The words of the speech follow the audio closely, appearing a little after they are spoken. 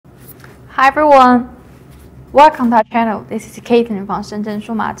Hi everyone, welcome to our channel. This is Caitlin from Shenzhen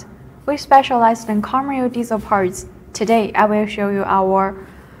Shumatt. We specialize in common rail diesel parts. Today I will show you our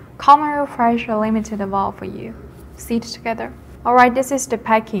common rail pressure limited valve for you. See it together. Alright, this is the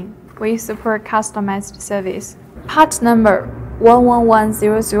packing. We support customized service. Part number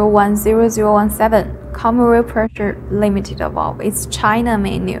 11100100017. Common rail pressure limited valve. It's China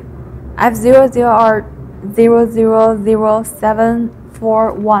menu.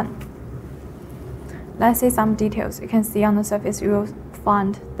 F00R000741. Let's see some details. You can see on the surface you will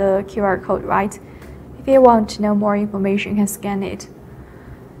find the QR code, right? If you want to know more information, you can scan it.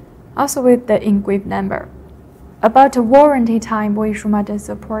 Also with the engraved number. About the warranty time, By the Schumatt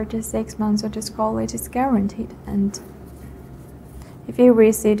support 6 months of this quality is guaranteed. And if you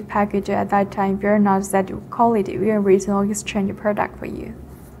receive the package at that time, if you're not satisfied with quality, we will return or exchange the product for you.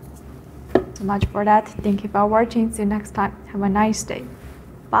 So much for that. Thank you for watching. See you next time. Have a nice day.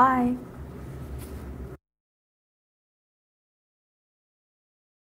 Bye.